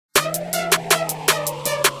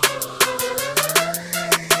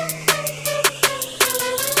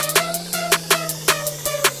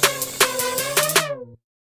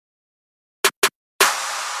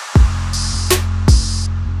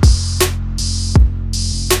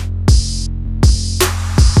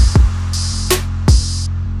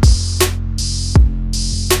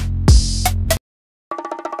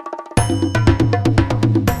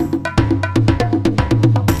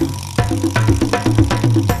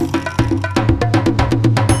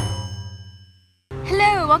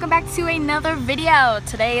another video.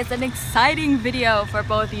 Today is an exciting video for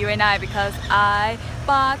both you and I because I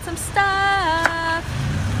bought some stuff.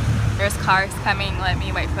 There's cars coming. Let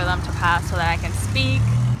me wait for them to pass so that I can speak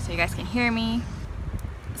so you guys can hear me.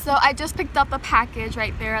 So I just picked up a package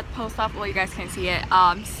right there at the post office. Well, you guys can see it.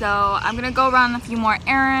 So I'm gonna go run a few more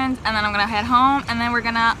errands and then I'm gonna head home and then we're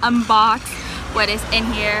gonna unbox what is in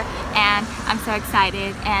here, and I'm so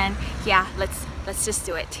excited. And yeah, let's just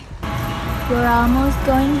do it. We're almost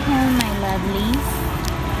going home, my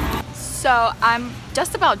lovelies. So I'm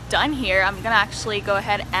just about done here. I'm gonna actually go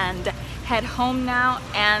ahead and head home now,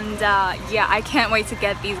 and yeah, I can't wait to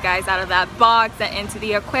get these guys out of that box and into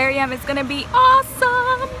the aquarium. It's gonna be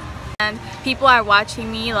awesome. And people are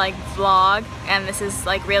watching me like vlog, and this is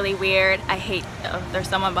like really weird. I hate, oh, there's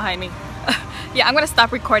someone behind me. Yeah, I'm gonna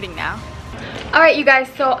stop recording now. Alright you guys,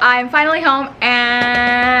 so I'm finally home,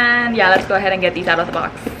 and yeah, let's go ahead and get these out of the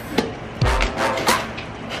box.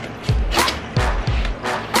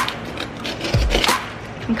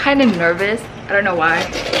 I'm kind of nervous. I don't know why.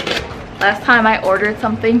 Last time I ordered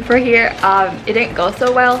something for here, it didn't go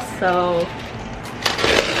so well, so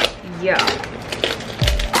yeah.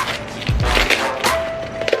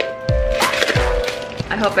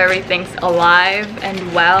 I hope everything's alive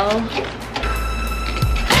and well.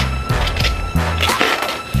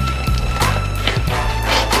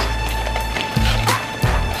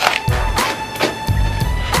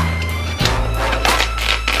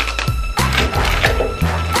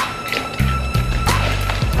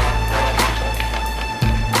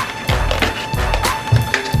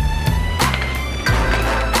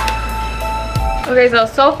 Okay,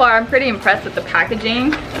 so far I'm pretty impressed with the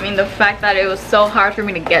packaging. I mean, the fact that it was so hard for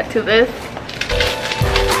me to get to this.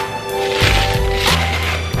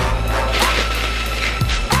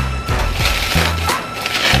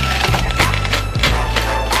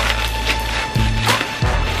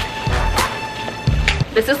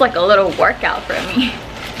 This is like a little workout for me.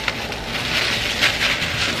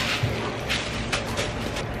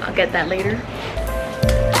 I'll get that later.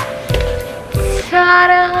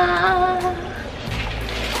 Ta-da!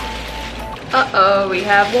 Uh-oh, we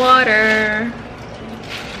have water.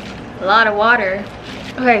 A lot of water.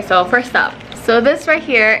 Okay, so first up. So this right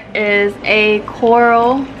here is a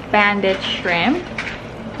coral banded shrimp.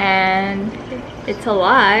 And it's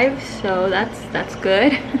alive, so that's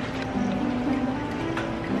good.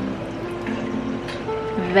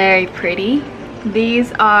 Very pretty.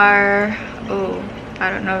 These are, oh, I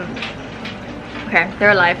don't know. Okay,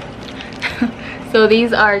 they're alive. So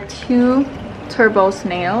these are 2 turbo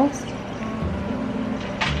snails.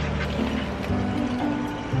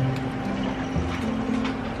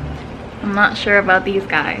 I'm not sure about these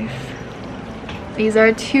guys. These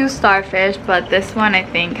are 2 starfish, but this one I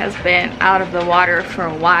think has been out of the water for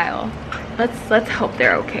a while. Let's hope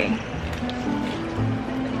they're okay.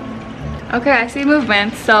 Okay, I see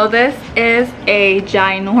movement. So this is a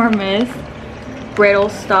ginormous brittle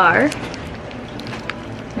star.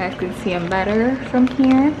 You guys can see him better from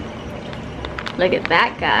here. Look at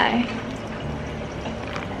that guy.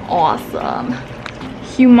 Awesome.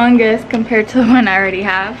 Humongous compared to the one I already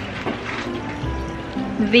have.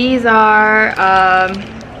 These are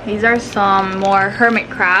some more hermit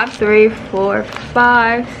crabs. 3, 4,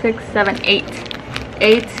 5, 6, 7,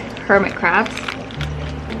 8 hermit crabs.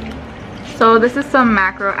 So this is some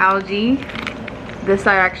macroalgae. This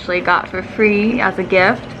I actually got for free as a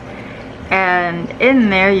gift. And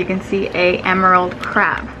in there you can see a emerald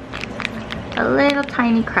crab. A little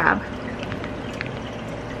tiny crab.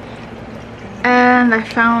 And I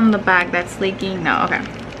found the bag that's leaking. No, okay.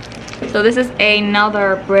 So this is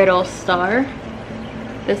another brittle star.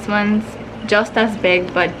 This one's just as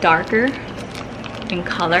big but darker in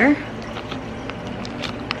color.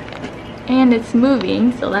 And it's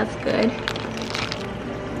moving, so that's good.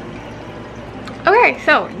 Okay,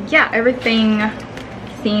 so yeah, everything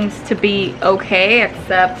seems to be okay,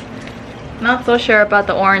 except not so sure about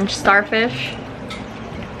the orange starfish.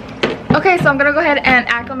 Okay, so I'm gonna go ahead and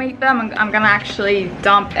acclimate them. I'm gonna actually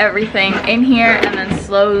dump everything in here and then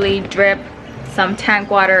slowly drip some tank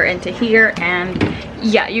water into here, and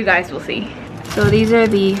yeah, you guys will see. So these are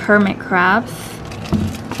the hermit crabs.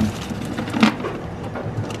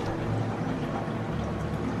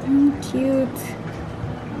 Cute.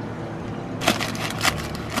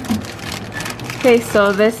 Okay,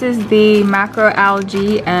 so this is the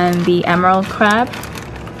macroalgae and the emerald crab.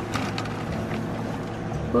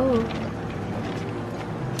 Whoa.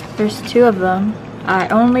 There's 2 of them. I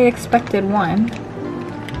only expected 1.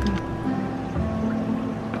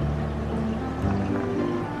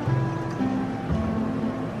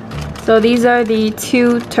 So these are the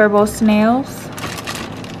 2 turbo snails.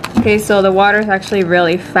 Okay, so the water is actually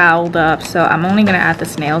really fouled up, so I'm only gonna add the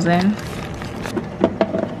snails in.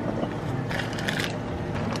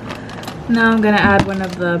 Now I'm gonna add one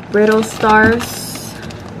of the brittle stars.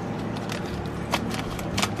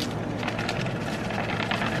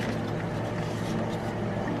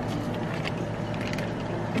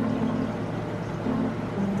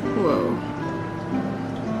 Whoa.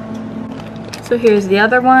 So here's the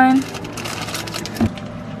other one.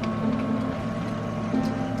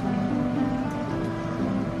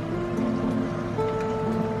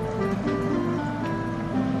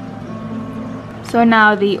 So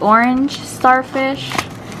now the orange starfish,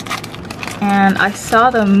 and I saw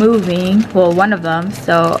them moving, well, one of them,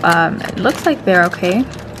 so it looks like they're okay.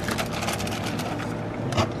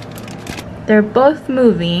 They're both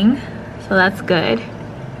moving, so that's good.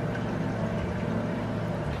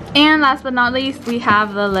 And last but not least, we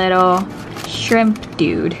have the little shrimp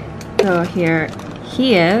dude. So here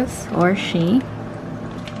he is, or she.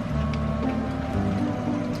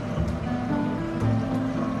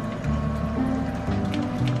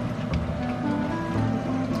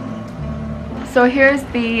 So here's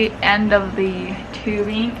the end of the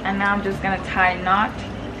tubing, and now I'm just gonna tie a knot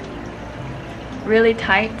really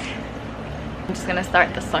tight. I'm just gonna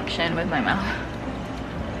start the suction with my mouth.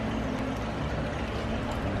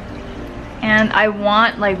 And I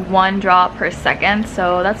want like 1 drop per second,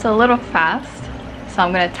 so that's a little fast. So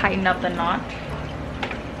I'm gonna tighten up the knot.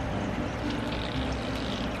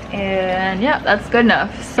 And yeah, that's good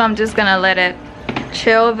enough. So I'm just gonna let it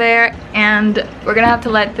chill there, and we're gonna have to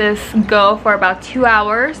let this go for about 2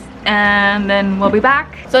 hours, and then we'll be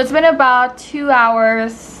back. So it's been about 2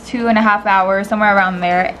 hours, 2.5 hours, somewhere around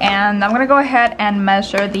there, and I'm gonna go ahead and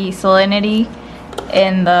measure the salinity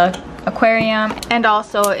in the aquarium and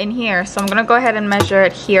also in here. So I'm gonna go ahead and measure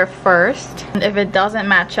it here first, and if it doesn't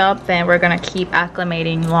match up, then we're gonna keep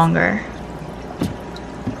acclimating longer.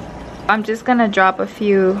 I'm just gonna drop a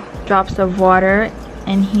few drops of water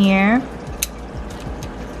in here,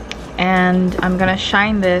 and I'm gonna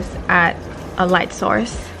shine this at a light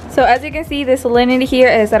source. So as you can see, the salinity here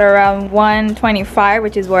is at around 125,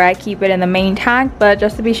 which is where I keep it in the main tank, but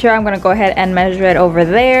just to be sure, I'm gonna go ahead and measure it over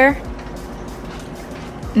there.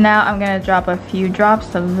 Now I'm gonna drop a few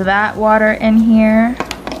drops of that water in here,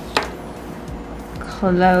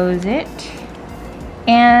 close it,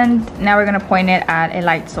 and now we're gonna point it at a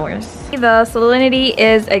light source. The salinity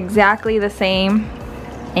is exactly the same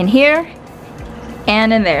in here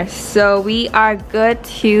and in there, so we are good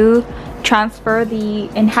to transfer the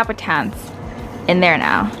inhabitants in there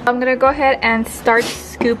now. I'm gonna go ahead and start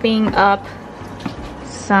scooping up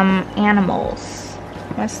some animals.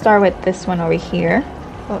 Let's start with this one over here.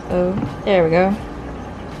 There we go.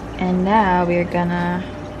 And now we're gonna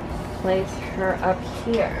place her up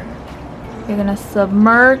here. We're gonna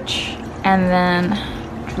submerge and then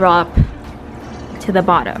drop to the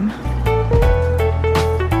bottom.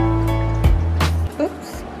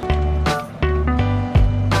 Oops.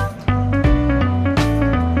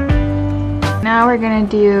 Now we're gonna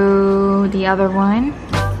do the other one.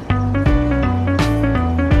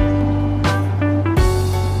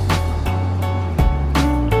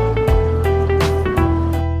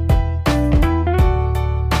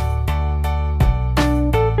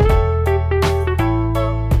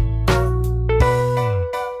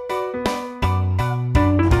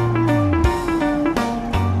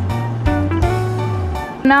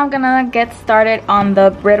 Now I'm gonna get started on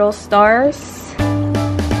the brittle stars.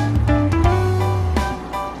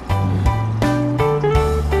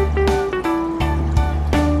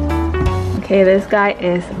 Okay, this guy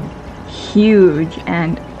is huge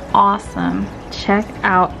and awesome. Check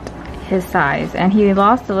out his size. And he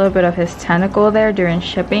lost a little bit of his tentacle there during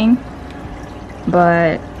shipping,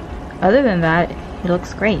 but other than that, he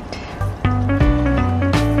looks great.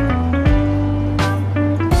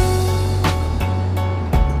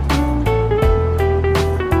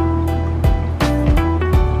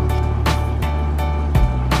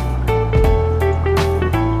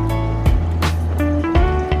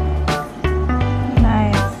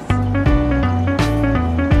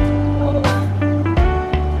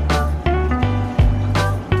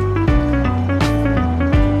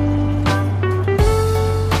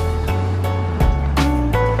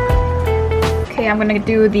 I'm gonna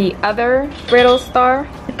do the other brittle star.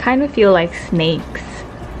 They kind of feel like snakes.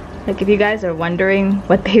 Like if you guys are wondering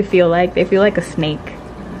what they feel like a snake.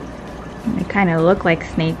 And they kind of look like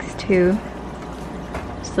snakes too.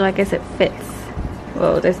 So I guess it fits.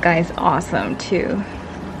 Whoa, this guy is awesome too.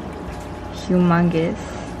 Humongous.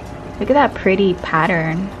 Look at that pretty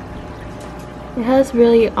pattern. It has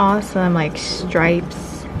really awesome like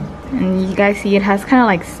stripes And you guys see it has kind of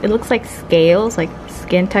like, it looks like scales, like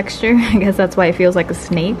skin texture. I guess that's why it feels like a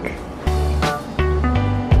snake.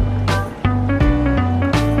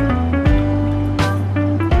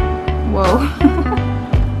 Whoa.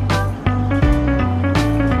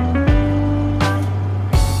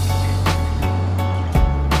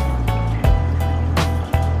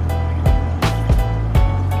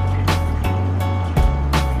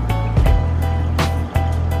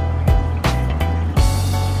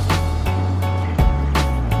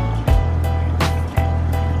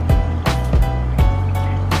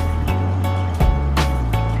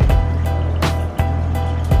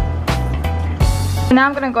 Now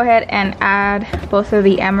I'm gonna go ahead and add both of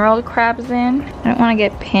the emerald crabs in. I don't want to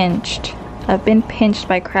get pinched. I've been pinched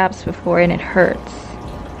by crabs before and it hurts.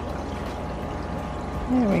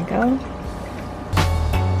 There we go.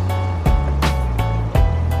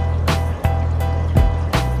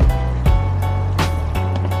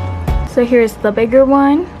 So here's the bigger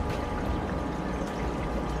one.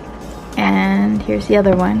 And here's the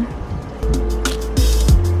other one.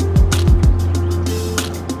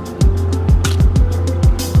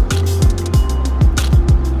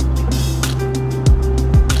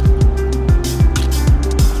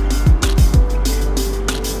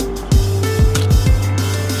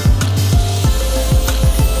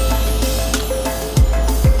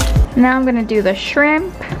 Now I'm gonna do the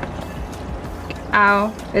shrimp.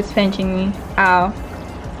 Ow, it's pinching me. Ow.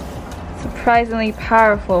 Surprisingly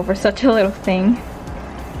powerful for such a little thing.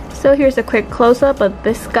 So here's a quick close-up of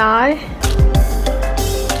this guy.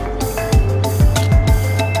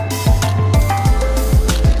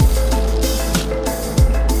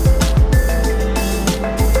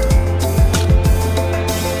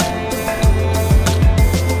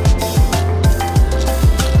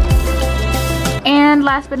 And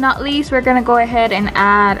last but not least, we're gonna go ahead and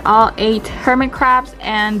add all 8 hermit crabs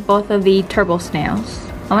and both of the turbo snails.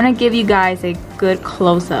 I wanna give you guys a good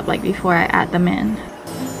close-up like before I add them in.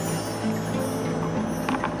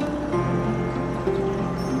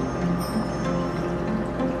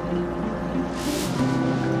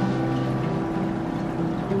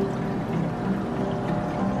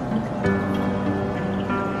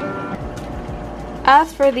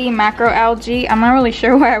 As for the macroalgae, I'm not really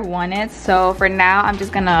sure where I want it, so for now I'm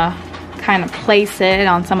just gonna kind of place it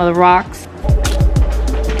on some of the rocks.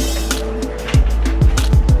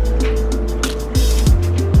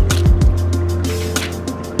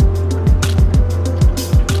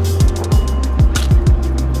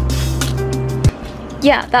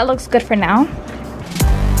 Yeah, that looks good for now.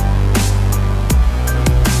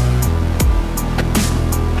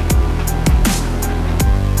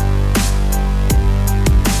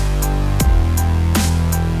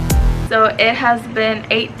 So it has been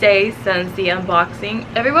 8 days since the unboxing.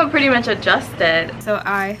 Everyone pretty much adjusted. So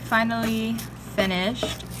I finally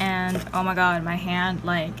finished and oh my god, my hand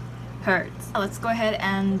like hurts. Let's go ahead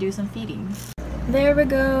and do some feeding. There we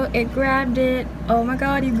go, it grabbed it. Oh my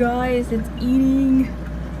god, you guys, it's eating.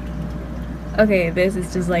 Okay, this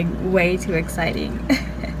is just like way too exciting.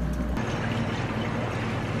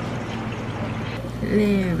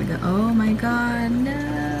 There we go. Oh my god,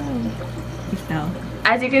 no. It fell.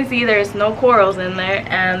 As you can see, there's no corals in there,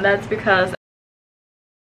 and that's because